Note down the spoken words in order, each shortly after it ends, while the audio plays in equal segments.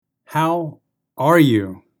How are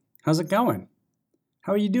you? How's it going?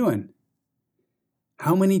 How are you doing?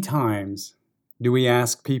 How many times do we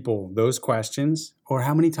ask people those questions, or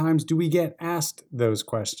how many times do we get asked those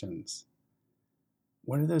questions?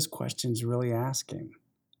 What are those questions really asking?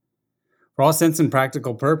 For all intents and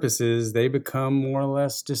practical purposes, they become more or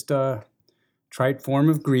less just a trite form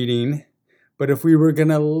of greeting. But if we were going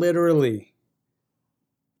to literally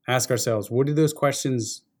ask ourselves, what are those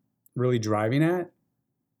questions really driving at?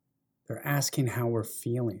 They're asking how we're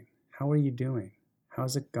feeling. How are you doing?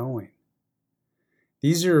 How's it going?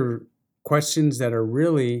 These are questions that are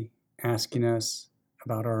really asking us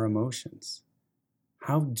about our emotions.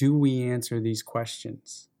 How do we answer these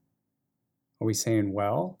questions? Are we saying,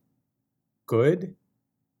 well, good?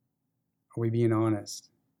 Are we being honest?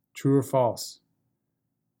 True or false?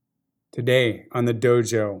 Today on the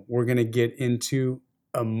Dojo, we're going to get into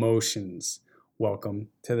emotions. Welcome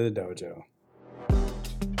to the Dojo.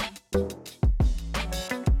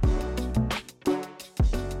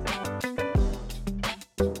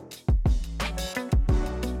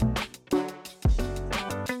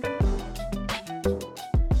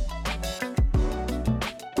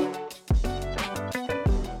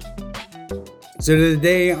 So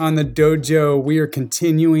today on the Dojo, we are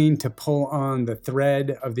continuing to pull on the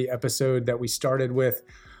thread of the episode that we started with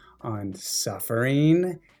on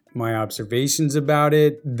suffering, my observations about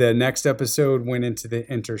it. The next episode went into the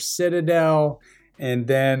inner citadel. And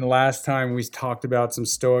then last time we talked about some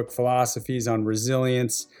Stoic philosophies on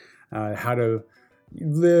resilience, how to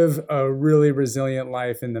live a really resilient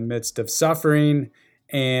life in the midst of suffering.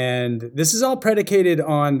 And this is all predicated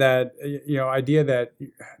on that, idea that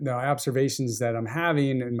the observations that I'm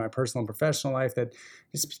having in my personal and professional life, that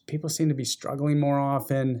just people seem to be struggling more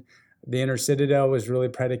often. The inner citadel was really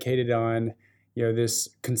predicated on, this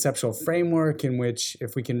conceptual framework in which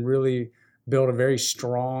if we can really build a very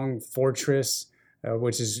strong fortress,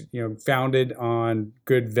 which is, founded on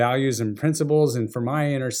good values and principles. And for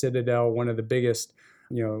my inner citadel, one of the biggest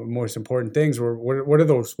most important things were what are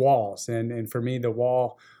those walls? And for me, the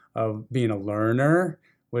wall of being a learner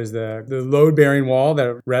was the load-bearing wall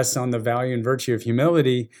that rests on the value and virtue of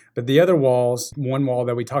humility. But the other walls, one wall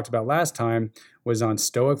that we talked about last time was on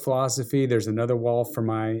Stoic philosophy. There's another wall for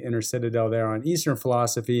my inner citadel there on Eastern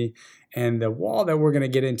philosophy. And the wall that we're going to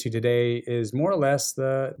get into today is more or less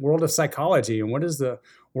the world of psychology. And what does the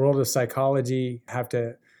world of psychology have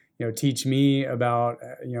to teach me about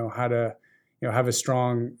how to have a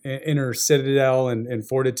strong inner citadel and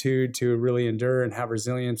fortitude to really endure and have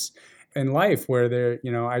resilience in life, where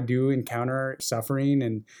I do encounter suffering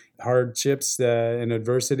and hardships and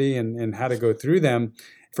adversity and how to go through them.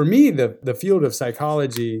 For me, the field of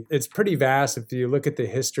psychology, it's pretty vast. If you look at the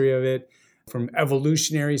history of it, from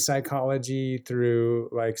evolutionary psychology through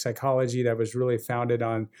like psychology that was really founded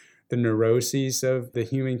on the neuroses of the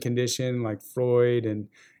human condition, like Freud and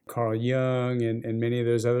Carl Jung and many of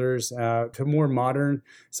those others, to more modern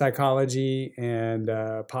psychology and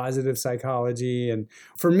positive psychology. And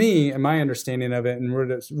for me, and my understanding of it, and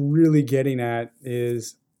what it's really getting at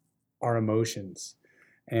is our emotions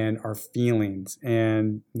and our feelings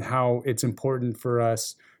and how it's important for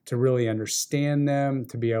us to really understand them,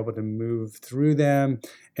 to be able to move through them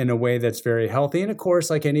in a way that's very healthy. And of course,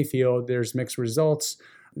 like any field, there's mixed results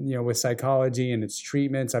with psychology and its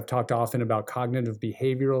treatments. I've talked often about cognitive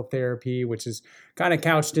behavioral therapy, which is kind of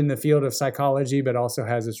couched in the field of psychology, but also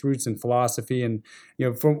has its roots in philosophy. And,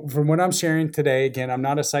 from what I'm sharing today, again, I'm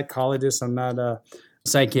not a psychologist. I'm not a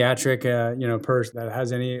psychiatric, person that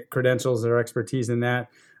has any credentials or expertise in that.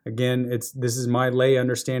 Again, this is my lay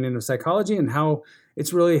understanding of psychology and how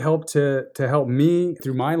it's really helped to help me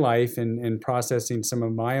through my life and processing some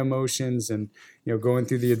of my emotions and going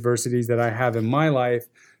through the adversities that I have in my life.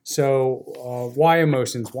 So why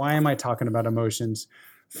emotions? Why am I talking about emotions?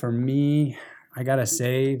 For me, I gotta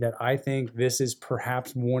say that I think this is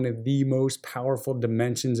perhaps one of the most powerful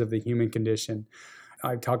dimensions of the human condition.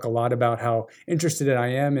 I talk a lot about how interested I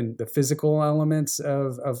am in the physical elements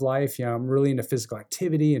of life. I'm really into physical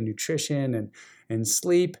activity and nutrition and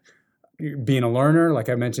sleep. Being a learner, like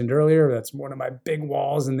I mentioned earlier, that's one of my big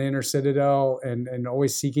walls in the inner citadel, and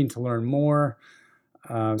always seeking to learn more.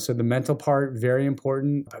 So the mental part, very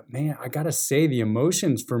important. But man, I gotta say, the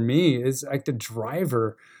emotions for me is like the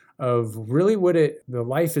driver of really what the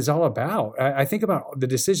life is all about. I think about the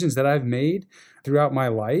decisions that I've made throughout my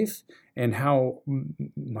life and how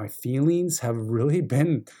my feelings have really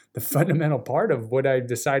been the fundamental part of what I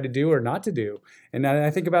decide to do or not to do. And I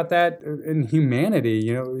think about that in humanity.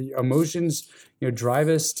 Emotions, drive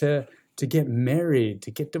us to get married,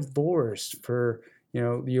 to get divorced, for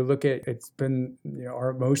You look at, it's been, our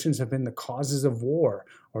emotions have been the causes of war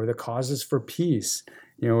or the causes for peace.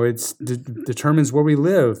 It's determines where we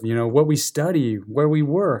live, what we study, where we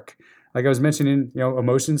work. Like I was mentioning,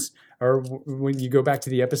 emotions are, when you go back to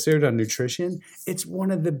the episode on nutrition, it's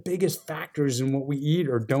one of the biggest factors in what we eat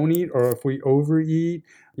or don't eat, or if we overeat.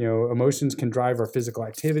 Emotions can drive our physical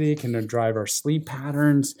activity, can drive our sleep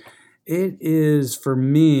patterns. It is, for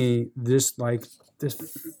me, this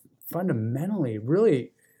fundamentally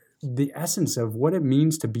really the essence of what it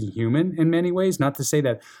means to be human in many ways. Not to say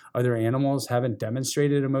that other animals haven't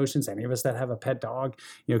demonstrated emotions. Any of us that have a pet dog,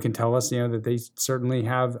 can tell us, that they certainly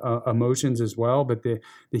have emotions as well. But the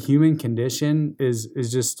human condition is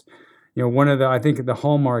just, one of the, I think the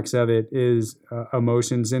hallmarks of it is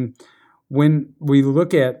emotions. And when we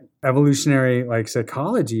look at evolutionary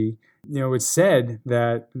psychology, it's said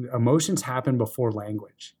that emotions happen before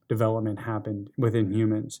language development happened within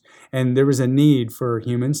humans. And there was a need for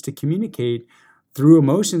humans to communicate through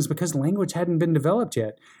emotions because language hadn't been developed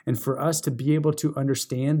yet. And for us to be able to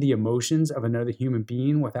understand the emotions of another human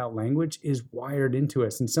being without language is wired into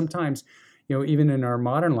us. And sometimes, even in our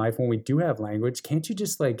modern life, when we do have language, can't you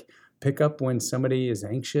just pick up when somebody is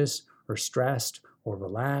anxious or stressed or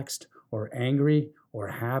relaxed or angry or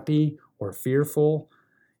happy or fearful?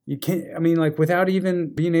 You can't, without even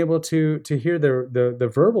being able to hear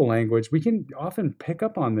the verbal language, we can often pick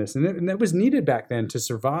up on this. And that was needed back then to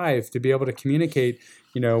survive, to be able to communicate,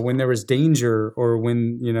 when there was danger, or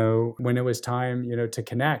when it was time, to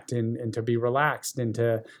connect and to be relaxed and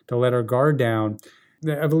to let our guard down.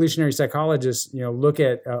 The evolutionary psychologists, look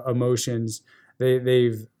at emotions.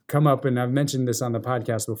 They've come up, and I've mentioned this on the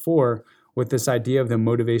podcast before, with this idea of the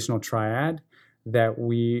motivational triad, that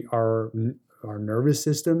our nervous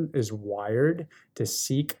system is wired to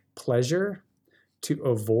seek pleasure, to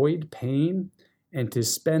avoid pain, and to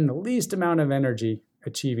spend the least amount of energy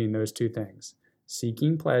achieving those two things: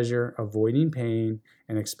 seeking pleasure, avoiding pain,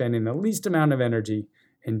 and expending the least amount of energy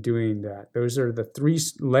in doing that. Those are the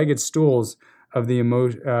three-legged stools of the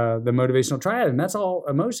motivational triad, and that's all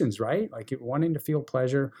emotions, right? Like wanting to feel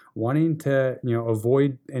pleasure, wanting to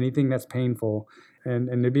avoid anything that's painful,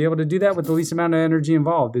 and to be able to do that with the least amount of energy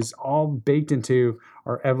involved is all baked into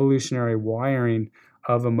our evolutionary wiring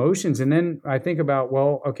of emotions. And then I think about,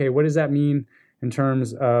 well, okay, what does that mean in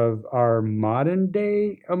terms of our modern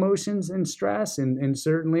day emotions and stress? And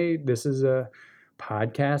certainly this is a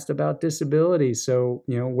podcast about disability. So,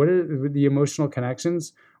 what are the emotional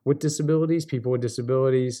connections with disabilities? People with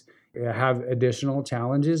disabilities have additional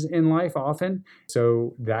challenges in life often.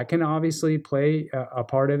 So that can obviously play a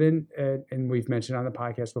part of it. And we've mentioned on the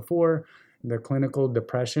podcast before, the clinical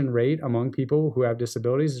depression rate among people who have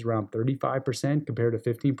disabilities is around 35% compared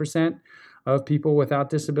to 15% of people without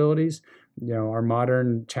disabilities. Our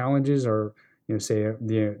modern challenges are, say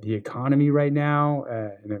the economy right now,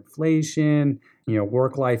 and inflation,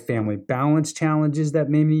 work-life family balance challenges that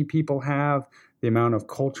many people have, the amount of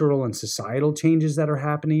cultural and societal changes that are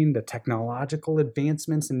happening, the technological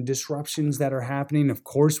advancements and disruptions that are happening. Of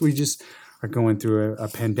course, we just are going through a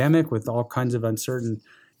pandemic with all kinds of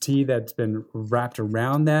uncertainty that's been wrapped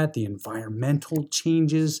around that, the environmental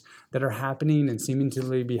changes that are happening and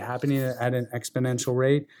seemingly be happening at an exponential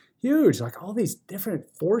rate. Huge, like all these different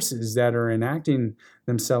forces that are enacting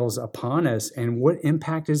themselves upon us, and what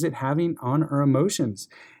impact is it having on our emotions?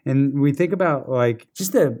 And we think about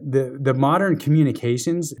just the modern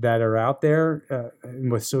communications that are out there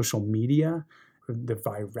with social media, the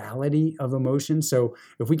virality of emotions. So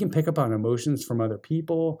if we can pick up on emotions from other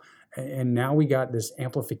people, and now we got this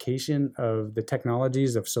amplification of the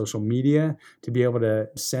technologies of social media to be able to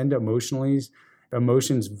send emotions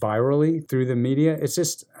virally through the media. It's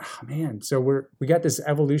just, man. So we got this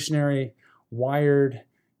evolutionary wired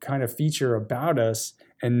kind of feature about us,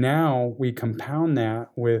 and now we compound that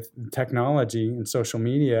with technology and social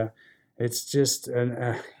media. It's just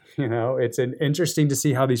it's interesting to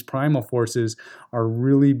see how these primal forces are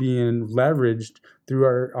really being leveraged through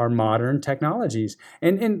our modern technologies.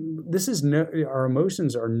 And this is our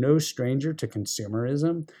emotions are no stranger to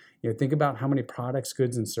consumerism. Think about how many products,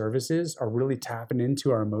 goods, and services are really tapping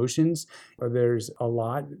into our emotions. There's a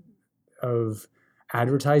lot of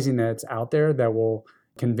advertising that's out there that will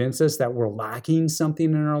convince us that we're lacking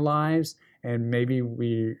something in our lives, and maybe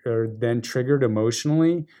we are then triggered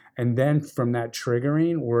emotionally. And then from that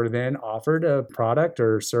triggering, we're then offered a product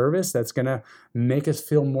or service that's going to make us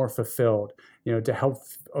feel more fulfilled, to help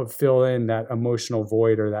fill in that emotional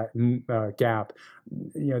void or that gap.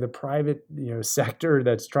 The private sector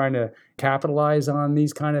that's trying to capitalize on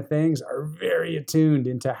these kind of things are very attuned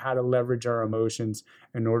into how to leverage our emotions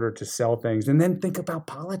in order to sell things. And then think about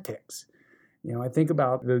politics. I think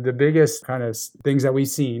about the biggest kind of things that we've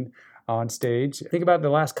seen on stage. Think about the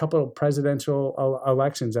last couple of presidential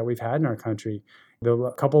elections that we've had in our country.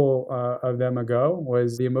 The couple of them ago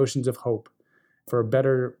was the emotions of hope for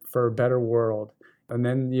a better world, and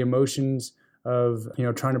then the emotions of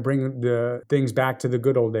trying to bring the things back to the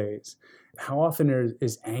good old days. How often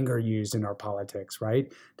is anger used in our politics,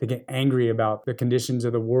 right? To get angry about the conditions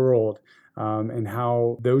of the world, and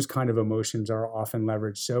how those kind of emotions are often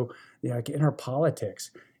leveraged. So, like in our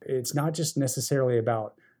politics, it's not just necessarily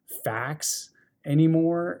about facts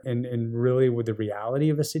anymore and really with the reality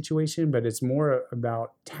of a situation, but it's more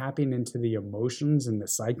about tapping into the emotions and the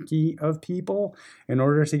psyche of people in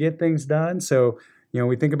order to get things done. So,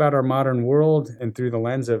 we think about our modern world and through the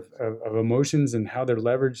lens of emotions and how they're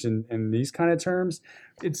leveraged in these kind of terms.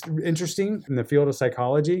 It's interesting in the field of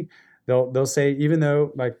psychology. They'll say, even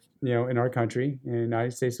though, like, in our country, in the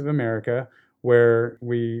United States of America, where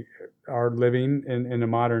we are living in a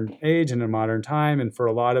modern age and a modern time, and for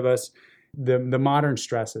a lot of us, the modern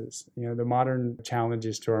stresses, the modern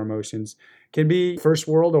challenges to our emotions can be first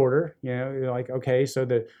world order. Like, okay, so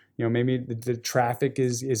maybe the traffic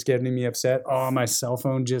is getting me upset. Oh, my cell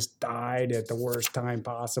phone just died at the worst time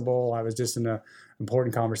possible. I was just in an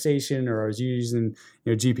important conversation, or I was using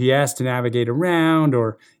GPS to navigate around,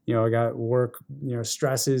 or I got work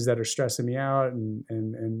stresses that are stressing me out,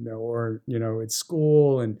 and or at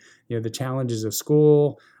school, and the challenges of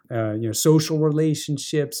school. Social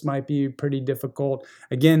relationships might be pretty difficult.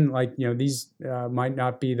 Again, like, these might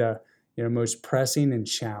not be the most pressing and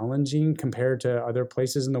challenging compared to other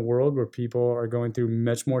places in the world where people are going through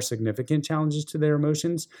much more significant challenges to their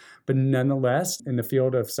emotions. But nonetheless, in the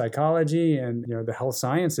field of psychology and the health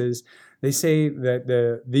sciences, they say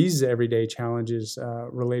that these everyday challenges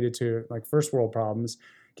related to like first world problems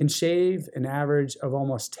can shave an average of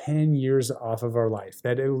almost 10 years off of our life.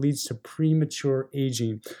 That it leads to premature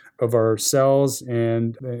aging of our cells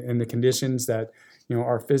and the conditions that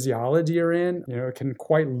our physiology are in. It can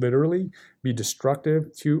quite literally be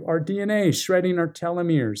destructive to our DNA, shredding our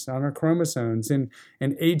telomeres on our chromosomes and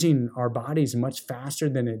aging our bodies much faster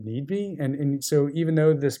than it need be. And so even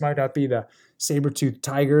though this might not be the saber-toothed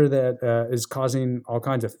tiger that is causing all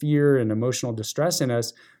kinds of fear and emotional distress in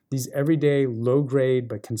us, these everyday low-grade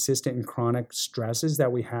but consistent and chronic stresses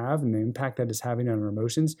that we have and the impact that it's having on our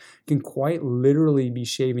emotions can quite literally be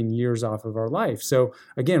shaving years off of our life. So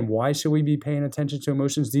again, why should we be paying attention to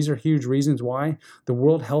emotions? These are huge reasons why. The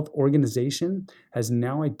World Health Organization has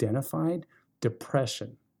now identified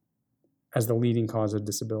depression as the leading cause of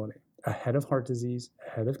disability, ahead of heart disease,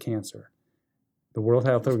 ahead of cancer. The World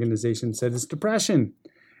Health Organization said it's depression.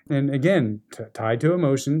 And again, tied to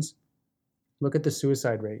emotions. Look at the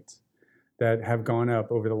suicide rates that have gone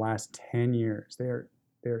up over the last 10 years.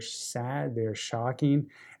 They're sad, they're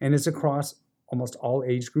shocking, and it's across almost all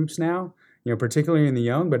age groups now, particularly in the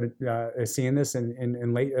young, but seeing this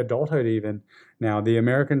in late adulthood even now. The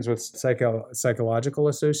Americans with Psychological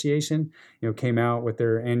Association, came out with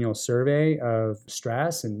their annual survey of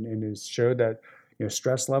stress and it showed that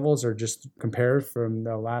stress levels are just compared from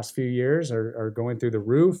the last few years are going through the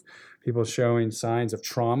roof. People showing signs of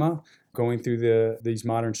trauma going through these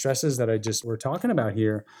modern stresses that we're talking about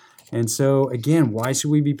here. And so again, why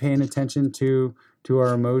should we be paying attention to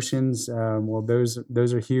our emotions? Well,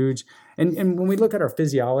 those are huge. And when we look at our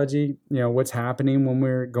physiology, what's happening when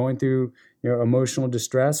we're going through emotional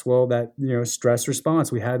distress, well, that stress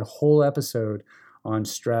response. We had a whole episode on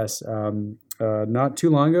stress not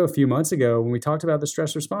too long ago, a few months ago, when we talked about the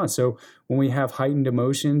stress response. So when we have heightened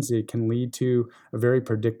emotions, it can lead to a very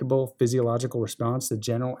predictable physiological response, the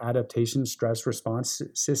general adaptation stress response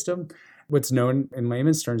system. What's known in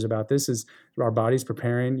layman's terms about this is our body's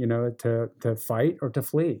preparing, to fight or to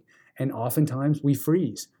flee. And oftentimes we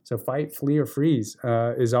freeze. So fight, flee, or freeze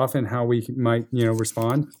is often how we might,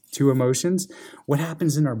 respond to emotions. What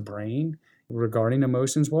happens in our brain regarding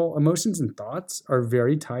emotions? Well, emotions and thoughts are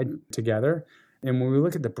very tied together. And when we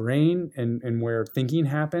look at the brain and where thinking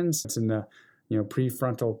happens, it's in the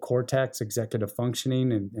prefrontal cortex, executive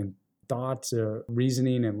functioning and thoughts,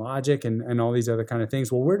 reasoning and logic and all these other kind of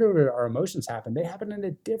things. Well, where do our emotions happen? They happen in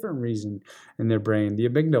a different region in their brain, the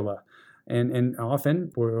amygdala. And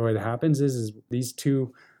often what happens is these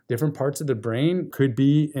two different parts of the brain could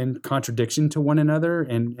be in contradiction to one another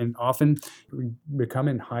and often become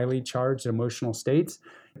in highly charged emotional states.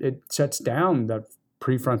 It shuts down the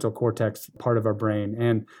prefrontal cortex part of our brain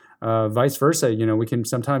and vice versa. We can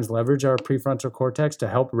sometimes leverage our prefrontal cortex to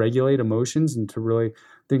help regulate emotions and to really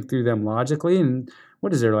think through them logically.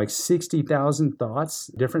 what is there, like 60,000 thoughts,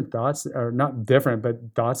 different thoughts, or not different,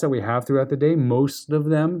 but thoughts that we have throughout the day, most of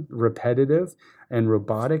them repetitive and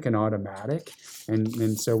robotic and automatic.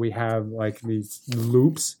 And so we have like these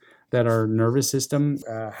loops that our nervous system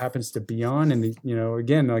happens to be on. And,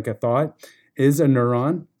 again, like a thought is a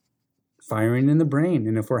neuron firing in the brain.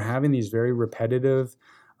 And if we're having these very repetitive,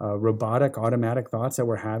 robotic, automatic thoughts that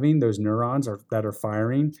we're having, those neurons that are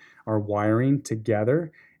firing are wiring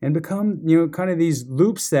together and become, kind of these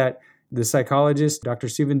loops that the psychologist, Dr.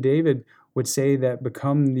 Stephen David, would say that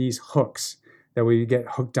become these hooks that we get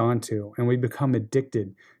hooked onto, and we become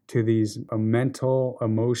addicted to these mental,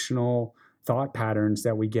 emotional thought patterns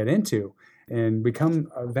that we get into and become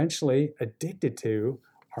eventually addicted to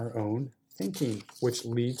our own thinking, which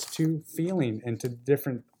leads to feeling and to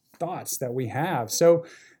different thoughts that we have. So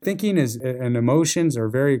thinking and emotions are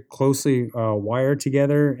very closely wired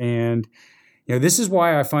together. And this is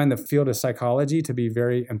why I find the field of psychology to be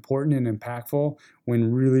very important and impactful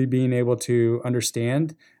when really being able to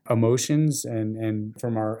understand emotions and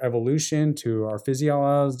from our evolution to our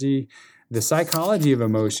physiology, the psychology of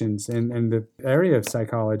emotions and the area of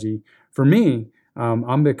psychology. For me,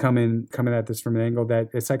 I'm coming at this from an angle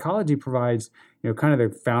that psychology provides, kind of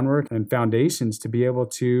the groundwork and foundations to be able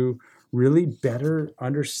to really better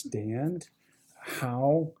understand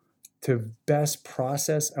how to best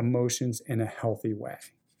process emotions in a healthy way.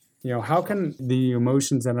 How can the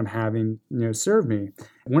emotions that I'm having, serve me?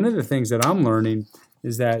 One of the things that I'm learning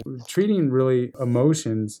is that treating really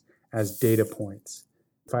emotions as data points.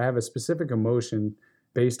 If I have a specific emotion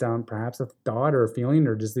based on perhaps a thought or a feeling,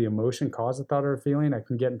 or does the emotion cause a thought or a feeling, I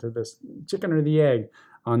can get into this chicken or the egg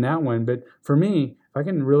on that one. But for me, if I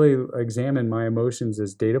can really examine my emotions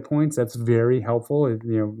as data points, that's very helpful.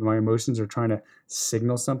 My emotions are trying to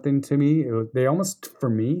signal something to me. They almost, for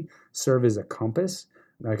me, serve as a compass,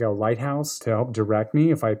 like a lighthouse to help direct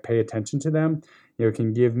me if I pay attention to them. It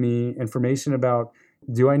can give me information about,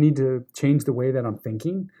 do I need to change the way that I'm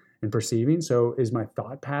thinking and perceiving? So is my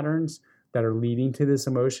thought patterns that are leading to this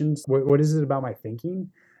emotions, what is it about my thinking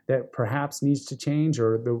that perhaps needs to change,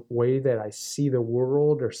 or the way that I see the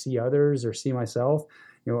world or see others or see myself?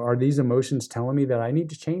 Are these emotions telling me that I need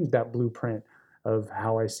to change that blueprint of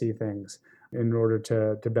how I see things in order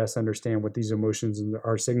to best understand what these emotions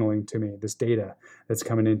are signaling to me, this data that's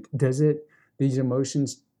coming in? These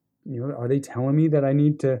emotions, are they telling me that I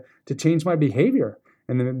need to change my behavior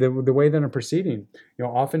and the way that I'm proceeding?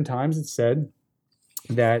 Oftentimes it's said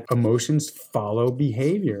that emotions follow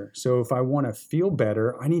behavior. So if I want to feel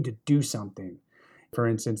better, I need to do something. For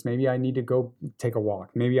instance, maybe I need to go take a walk.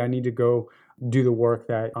 Maybe I need to go do the work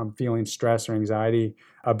that I'm feeling stress or anxiety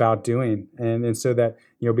about doing. And so that,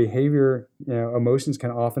 behavior, emotions can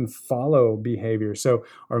often follow behavior. So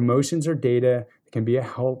our emotions are data. It can be a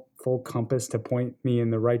helpful compass to point me in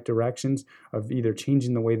the right directions of either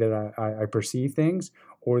changing the way that I perceive things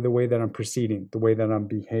or the way that I'm proceeding, the way that I'm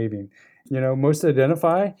behaving. Most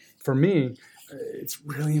identify, for me, it's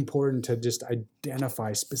really important to just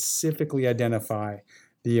specifically identify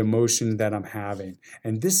the emotion that I'm having.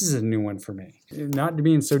 And this is a new one for me. Not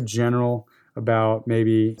being so general about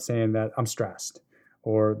maybe saying that I'm stressed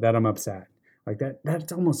or that I'm upset. Like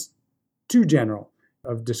that's almost too general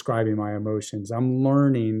of describing my emotions. I'm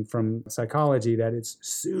learning from psychology that it's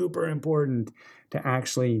super important to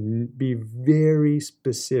actually be very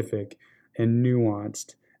specific and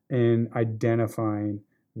nuanced in identifying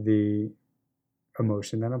the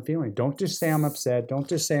emotion that I'm feeling. Don't just say I'm upset. Don't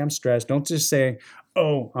just say I'm stressed. Don't just say,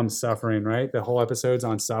 oh, I'm suffering, right? The whole episode's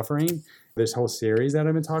on suffering. This whole series that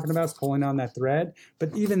I've been talking about is pulling on that thread.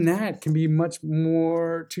 But even that can be much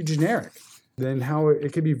more too generic than how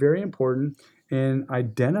it could be very important in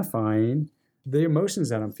identifying the emotions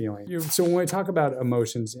that I'm feeling. So when I talk about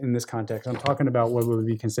emotions in this context, I'm talking about what would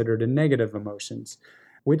be considered a negative emotions,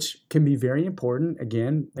 which can be very important.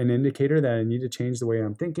 Again, an indicator that I need to change the way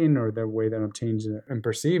I'm thinking or the way that I'm changing and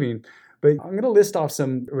perceiving. But I'm going to list off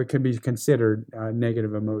some what could be considered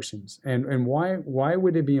negative emotions. And why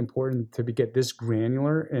would it be important to get this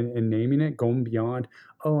granular in naming it, going beyond,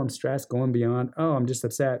 oh, I'm stressed, going beyond, oh, I'm just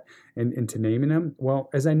upset, and into naming them?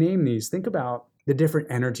 Well, as I name these, think about the different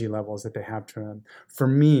energy levels that they have to them. For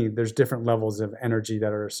me, there's different levels of energy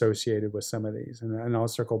that are associated with some of these. And I'll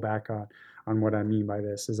circle back on what I mean by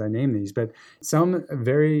this as I name these. But some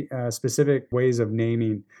very specific ways of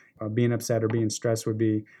naming being upset or being stressed would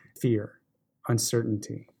be fear,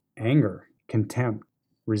 uncertainty, anger, contempt,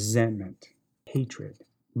 resentment, hatred,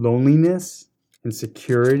 loneliness,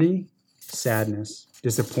 insecurity, sadness,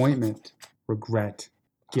 disappointment, regret,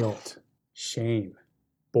 guilt, shame,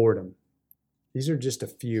 boredom. These are just a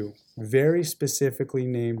few very specifically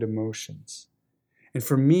named emotions. And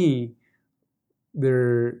for me,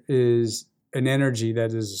 there is an energy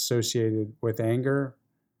that is associated with anger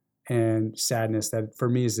and sadness that for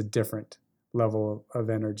me is a different level of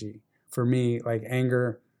energy. For me, like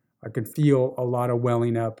anger, I could feel a lot of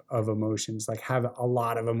welling up of emotions, like have a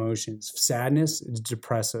lot of emotions. Sadness is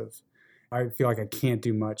depressive. I feel like I can't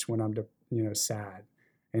do much when I'm, sad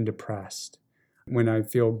and depressed. When I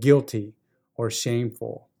feel guilty or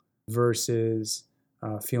shameful versus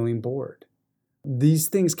feeling bored. These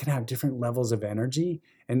things can have different levels of energy.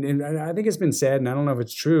 And I think it's been said, and I don't know if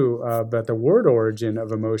it's true, but the word origin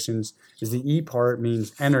of emotions is the E part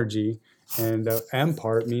means energy and the M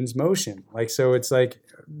part means motion. Like, so it's like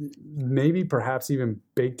maybe perhaps even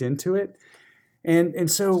baked into it. And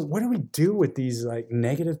so what do we do with these like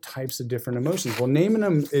negative types of different emotions? Well, naming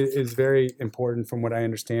them is very important from what I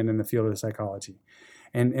understand in the field of psychology.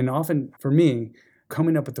 And often for me,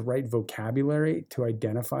 coming up with the right vocabulary to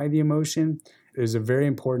identify the emotion is a very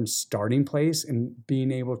important starting place in being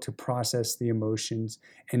able to process the emotions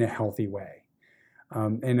in a healthy way.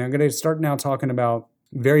 And I'm going to start now talking about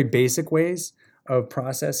very basic ways of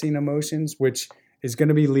processing emotions, which is going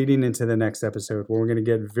to be leading into the next episode where we're going to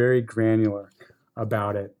get very granular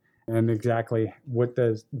about it and exactly what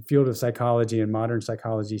the field of psychology and modern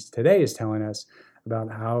psychology today is telling us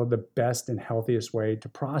about how the best and healthiest way to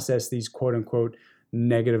process these quote unquote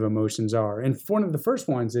negative emotions are. And one of the first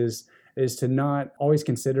ones is to not always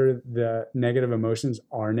consider the negative emotions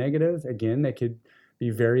are negative. Again, they could be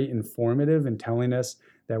very informative in telling us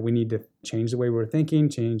that we need to change the way we're thinking,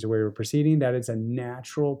 change the way we're proceeding, that it's a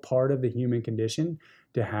natural part of the human condition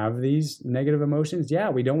to have these negative emotions. Yeah,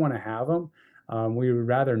 we don't want to have them. We would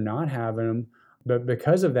rather not have them. But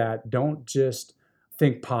because of that, don't just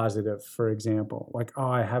think positive, for example. Like, oh,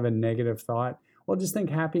 I have a negative thought. Well, just think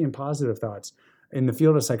happy and positive thoughts. In the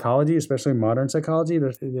field of psychology, especially modern psychology,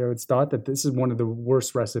 it's thought that this is one of the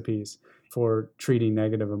worst recipes for treating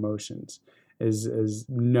negative emotions. Is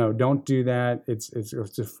no, don't do that. It's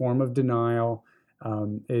a form of denial.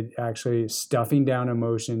 It actually stuffing down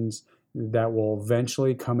emotions that will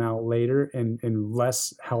eventually come out later in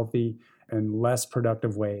less healthy and less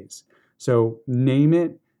productive ways. So name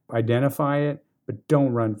it, identify it, but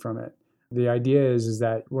don't run from it. The idea is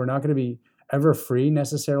that we're not going to be ever free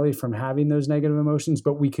necessarily from having those negative emotions,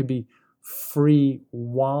 but we could be free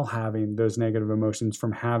while having those negative emotions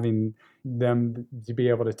from having them to be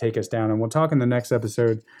able to take us down. And we'll talk in the next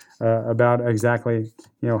episode about exactly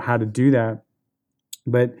how to do that.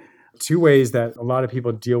 But two ways that a lot of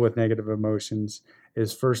people deal with negative emotions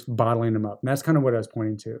is first bottling them up. And that's kind of what I was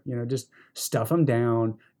pointing to. Just stuff them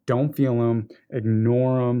down, don't feel them,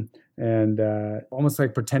 ignore them, and almost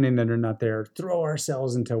like pretending that they're not there. Throw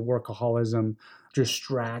ourselves into workaholism,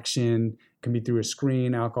 distraction, can be through a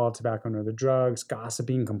screen, alcohol, tobacco, and other drugs,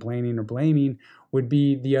 gossiping, complaining, or blaming would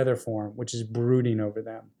be the other form, which is brooding over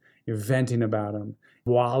them. You're venting about them,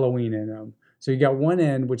 wallowing in them. So you got one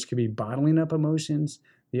end, which could be bottling up emotions,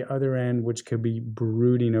 the other end, which could be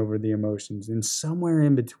brooding over the emotions. And somewhere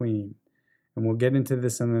in between, and we'll get into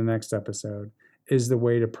this in the next episode, is the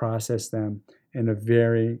way to process them in a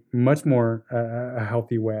very much more a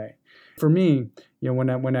healthy way. For me,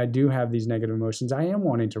 when I do have these negative emotions, I am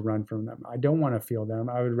wanting to run from them. I don't want to feel them.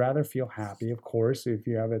 I would rather feel happy, of course. If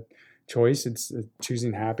you have a choice, it's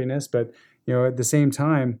choosing happiness. But at the same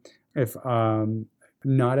time, if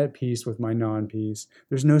not at peace with my non-peace,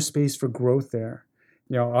 there's no space for growth there.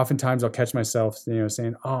 Oftentimes I'll catch myself,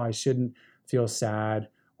 saying, "Oh, I shouldn't feel sad,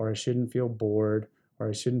 or I shouldn't feel bored, or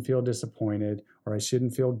I shouldn't feel disappointed, or I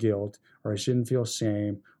shouldn't feel guilt, or I shouldn't feel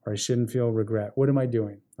shame, or I shouldn't feel regret." What am I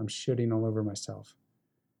doing? I'm shitting all over myself.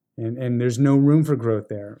 And there's no room for growth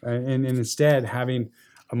there. And instead, having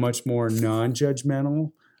a much more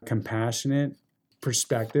non-judgmental, compassionate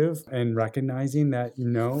perspective and recognizing that,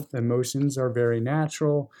 emotions are very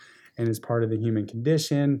natural and is part of the human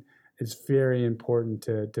condition. It's very important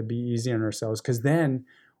to be easy on ourselves, because then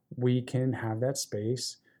we can have that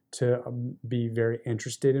space to be very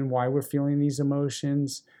interested in why we're feeling these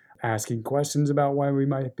emotions, asking questions about why we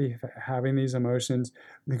might be having these emotions.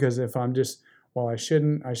 Because if I'm just, well, I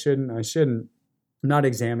shouldn't, I'm not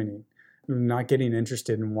examining, not getting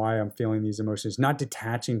interested in why I'm feeling these emotions, not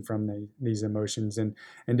detaching from these emotions, and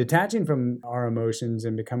detaching from our emotions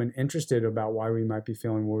and becoming interested about why we might be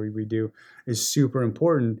feeling what we do is super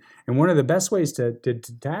important. And one of the best ways to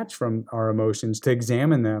detach from our emotions, to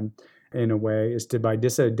examine them in a way, is by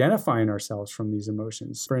disidentifying ourselves from these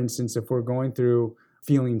emotions. For instance, if we're going through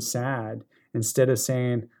feeling sad, instead of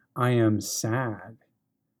saying, "I am sad,"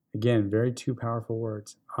 again, very two powerful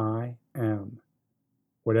words, I am.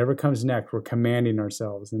 Whatever comes next, we're commanding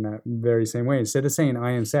ourselves in that very same way. Instead of saying,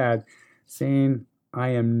 "I am sad," saying, I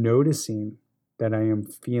am noticing that I am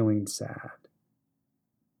feeling sad.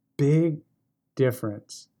 Big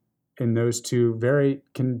difference in those two. Very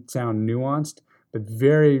can sound nuanced, but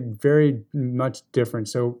very, very much different.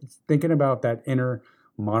 So thinking about that inner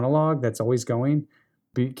monologue that's always going,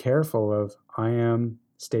 be careful of I am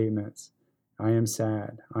statements. I am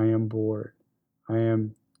sad. I am bored. I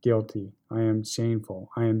am guilty. I am shameful.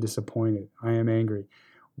 I am disappointed. I am angry.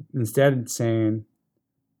 Instead saying,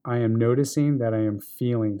 I am noticing that I am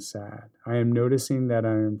feeling sad. I am noticing that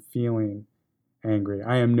I am feeling angry.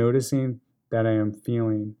 I am noticing that I am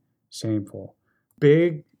feeling shameful.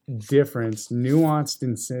 Big difference, nuanced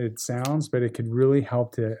in it sounds, but it could really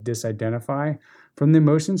help to disidentify from the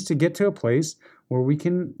emotions to get to a place where we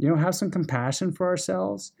can, have some compassion for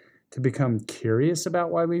ourselves, to become curious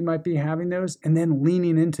about why we might be having those, and then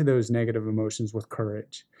leaning into those negative emotions with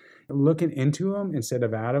courage. Looking into them instead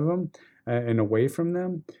of out of them and away from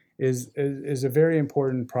them is a very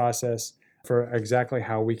important process for exactly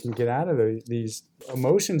how we can get out of these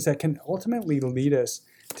emotions that can ultimately lead us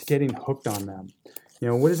to getting hooked on them.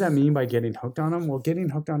 What does that mean by getting hooked on them? Well, getting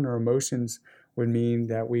hooked on our emotions would mean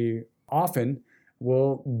that we often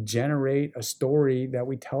will generate a story that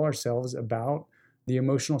we tell ourselves about the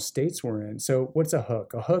emotional states we're in. So what's a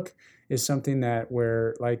hook? A hook is something that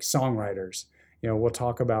we're like songwriters. We'll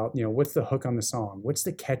talk about, what's the hook on the song? What's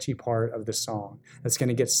the catchy part of the song that's going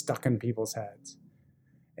to get stuck in people's heads?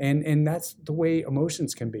 And that's the way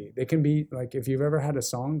emotions can be. They can be like, if you've ever had a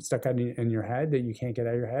song stuck in your head that you can't get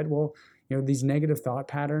out of your head, well, these negative thought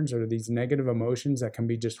patterns or these negative emotions that can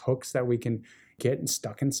be just hooks that we can get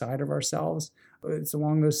stuck inside of ourselves. It's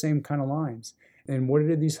along those same kind of lines. And where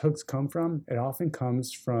do these hooks come from? It often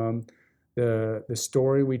comes from the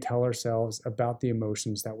story we tell ourselves about the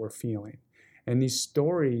emotions that we're feeling. And these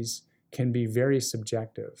stories can be very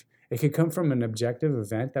subjective. It could come from an objective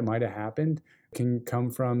event that might have happened. It can come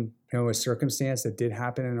from a circumstance that did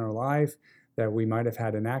happen in our life, that we might have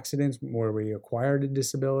had an accident where we acquired a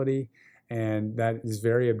disability, and that is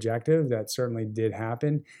very objective. That certainly did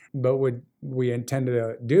happen. But what we intend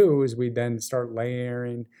to do is we then start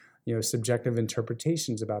layering subjective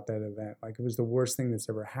interpretations about that event. Like, it was the worst thing that's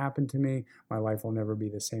ever happened to me. My life will never be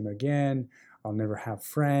the same again. I'll never have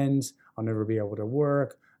friends. I'll never be able to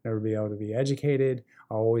work. I'll never be able to be educated.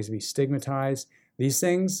 I'll always be stigmatized. These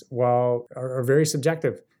things, while are very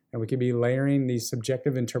subjective, and we could be layering these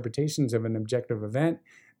subjective interpretations of an objective event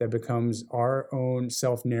that becomes our own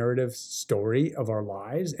self-narrative story of our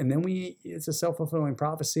lives. And then it's a self-fulfilling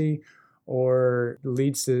prophecy, or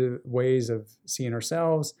leads to ways of seeing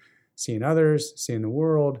ourselves, seeing others, seeing the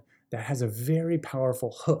world, that has a very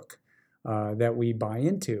powerful hook that we buy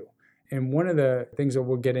into. And one of the things that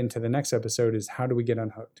we'll get into the next episode is, how do we get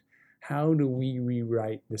unhooked? How do we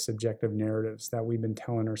rewrite the subjective narratives that we've been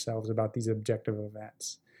telling ourselves about these objective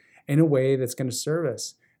events in a way that's going to serve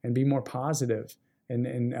us and be more positive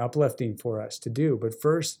and uplifting for us to do? But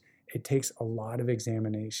first, it takes a lot of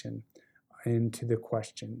examination into the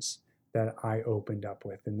questions that I opened up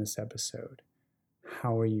with in this episode.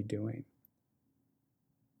 How are you doing?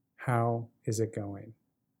 How is it going?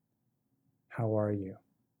 How are you?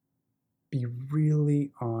 Be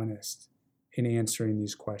really honest in answering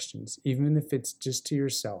these questions, even if it's just to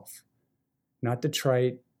yourself. Not the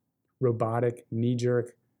trite, robotic,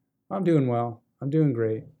 knee-jerk, I'm doing well, I'm doing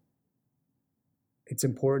great. It's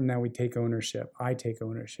important that we take ownership. I take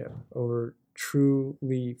ownership over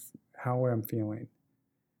truly how I'm feeling,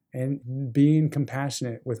 and being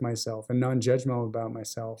compassionate with myself and non-judgmental about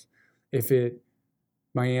myself if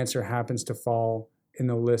my answer happens to fall in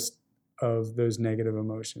the list of those negative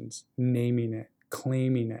emotions, naming it,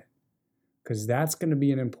 claiming it, because that's going to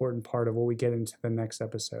be an important part of what we get into the next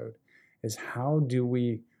episode, is how do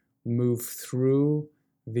we move through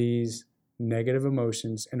these negative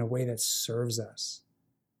emotions in a way that serves us,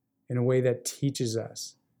 in a way that teaches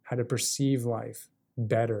us how to perceive life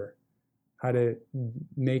better, how to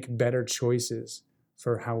make better choices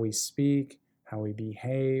for how we speak, how we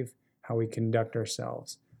behave, how we conduct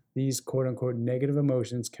ourselves. These quote unquote negative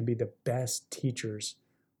emotions can be the best teachers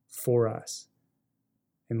for us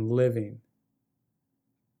in living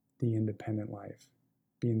the independent life,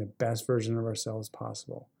 being the best version of ourselves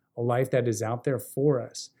possible. A life that is out there for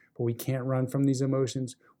us, but we can't run from these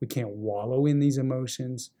emotions. We can't wallow in these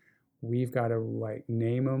emotions. We've got to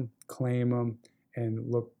name them, claim them,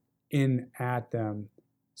 and look in at them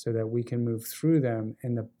so that we can move through them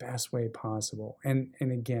in the best way possible. And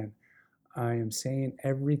again, I am saying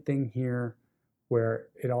everything here where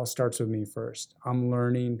it all starts with me first. I'm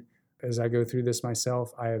learning as I go through this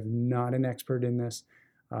myself. I am not an expert in this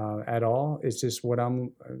at all. It's just what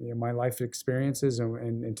my life experiences.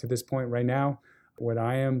 And to this point right now, What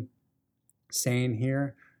I am saying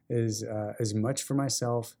here is as much for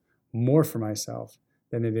myself, more for myself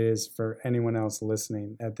than it is for anyone else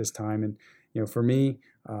listening at this time. And for me,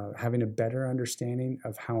 having a better understanding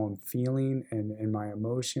of how I'm feeling and my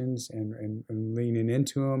emotions and leaning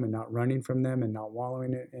into them and not running from them and not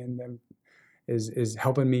wallowing in them is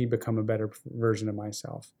helping me become a better version of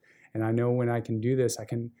myself. And I know when I can do this, I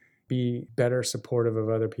can be better supportive of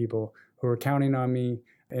other people who are counting on me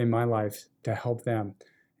in my life to help them.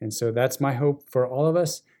 And so that's my hope for all of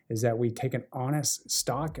us, is that we take an honest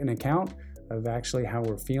stock and account of actually how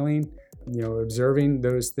we're feeling, observing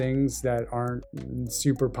those things that aren't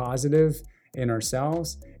super positive in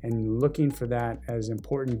ourselves and looking for that as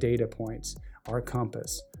important data points, our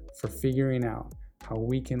compass for figuring out how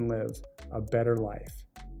we can live a better life,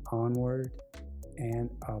 onward and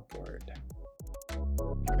upward.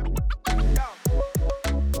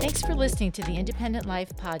 Thanks for listening to the Independent Life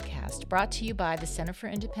podcast, brought to you by the Center for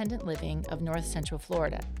Independent Living of North Central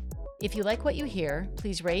Florida. If you like what you hear,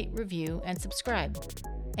 please rate, review, and subscribe.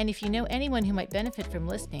 And if you know anyone who might benefit from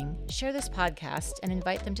listening, share this podcast and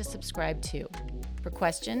invite them to subscribe too. For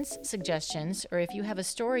questions, suggestions, or if you have a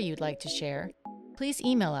story you'd like to share, please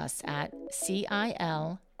email us at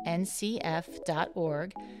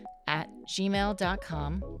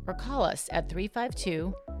cilncf.org@gmail.com or call us at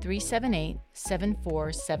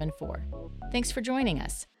 352-378-7474. Thanks for joining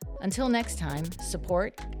us. Until next time,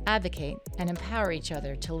 support, advocate, and empower each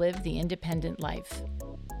other to live the independent life.